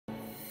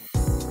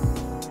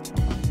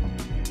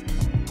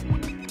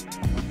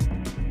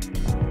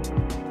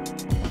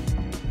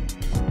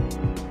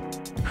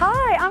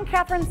Hi, I'm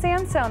Kathryn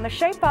Sansone, the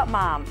Shape Up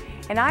Mom,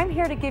 and I'm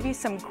here to give you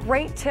some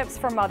great tips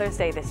for Mother's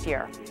Day this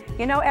year.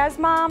 You know, as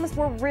moms,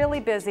 we're really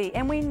busy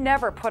and we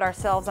never put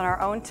ourselves on our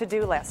own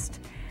to-do list,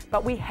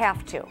 but we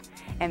have to.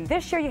 And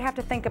this year you have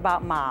to think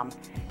about Mom.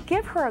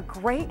 Give her a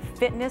great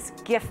fitness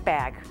gift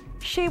bag.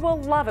 She will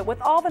love it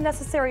with all the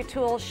necessary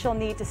tools she'll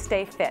need to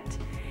stay fit.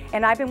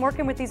 And I've been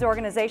working with these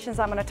organizations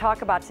I'm going to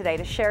talk about today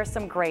to share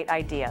some great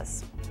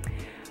ideas.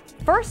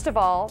 First of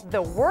all,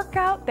 the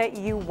workout that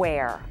you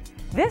wear.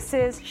 This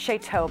is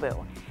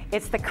ShāToBu.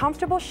 It's the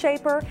comfortable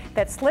shaper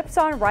that slips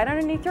on right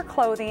underneath your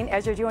clothing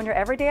as you're doing your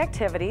everyday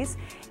activities.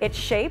 It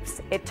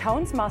shapes, it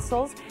tones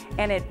muscles,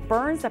 and it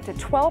burns up to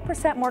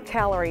 12% more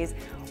calories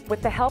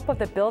with the help of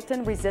the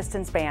built-in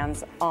resistance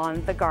bands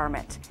on the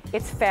garment.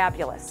 It's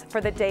fabulous for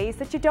the days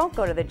that you don't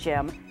go to the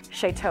gym,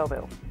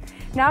 ShāToBu.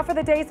 Now for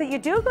the days that you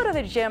do go to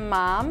the gym,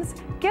 moms,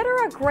 get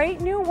her a great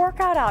new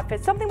workout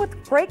outfit, something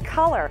with great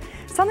color,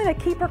 something to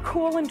keep her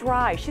cool and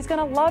dry. She's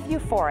gonna love you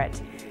for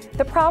it.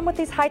 The problem with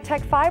these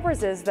high-tech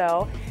fibers is,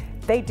 though,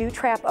 they do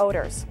trap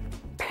odors.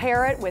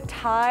 Pair it with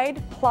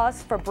Tide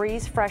Plus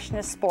Febreze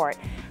Freshness Sport.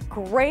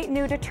 Great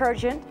new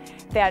detergent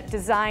that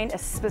designed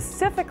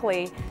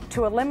specifically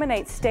to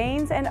eliminate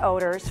stains and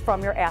odors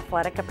from your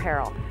athletic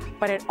apparel.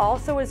 But it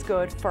also is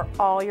good for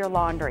all your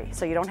laundry,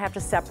 so you don't have to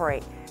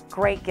separate.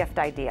 Great gift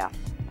idea.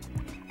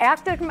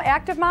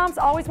 Active moms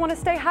always want to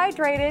stay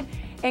hydrated.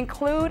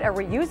 Include a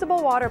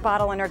reusable water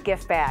bottle in her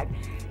gift bag.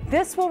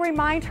 This will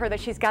remind her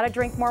that she's got to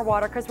drink more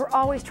water because we're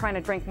always trying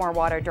to drink more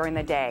water during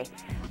the day.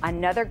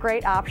 Another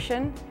great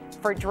option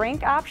for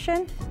drink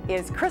option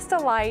is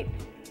Crystal Light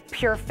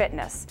Pure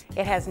Fitness.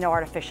 It has no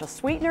artificial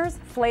sweeteners,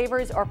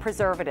 flavors, or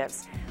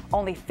preservatives.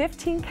 Only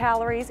 15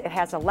 calories, it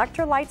has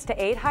electrolytes to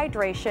aid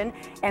hydration,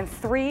 and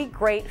 3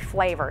 great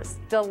flavors.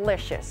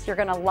 Delicious. You're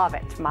gonna love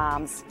it,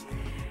 moms.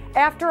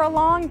 After a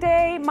long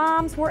day,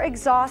 moms, we're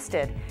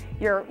exhausted.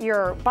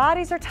 Your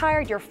bodies are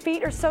tired, your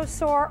feet are so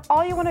sore.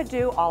 All I wanna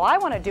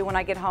do when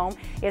I get home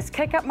is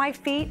kick up my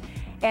feet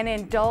and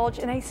indulge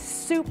in a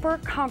super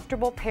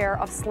comfortable pair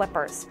of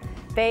slippers.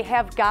 They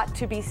have got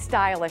to be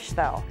stylish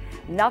though.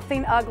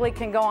 Nothing ugly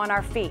can go on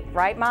our feet,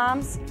 right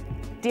moms?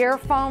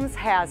 Dearfoams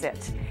has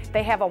it.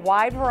 They have a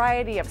wide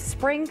variety of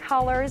spring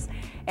colors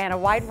and a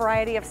wide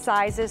variety of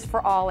sizes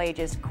for all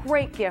ages.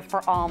 Great gift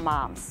for all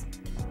moms.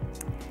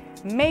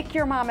 Make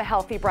your mom a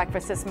healthy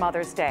breakfast this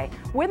Mother's Day.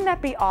 Wouldn't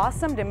that be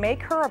awesome to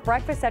make her a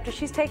breakfast after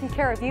she's taken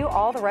care of you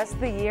all the rest of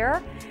the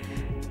year?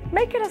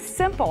 Make it a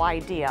simple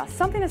idea,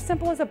 something as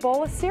simple as a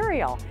bowl of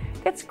cereal.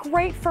 It's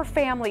great for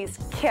families.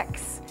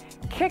 Kix.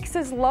 Kix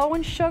is low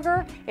in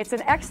sugar, it's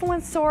an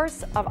excellent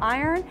source of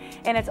iron,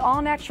 and it's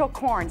all natural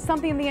corn,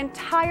 something the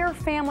entire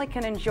family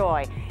can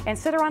enjoy. And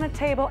sit around a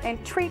table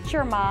and treat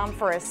your mom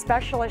for as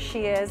special as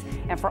she is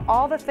and for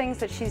all the things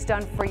that she's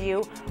done for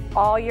you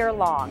all year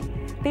long.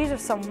 These are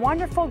some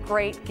wonderful,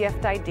 great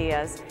gift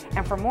ideas,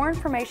 and for more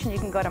information you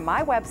can go to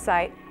my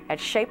website at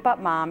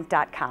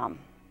shapeupmom.com.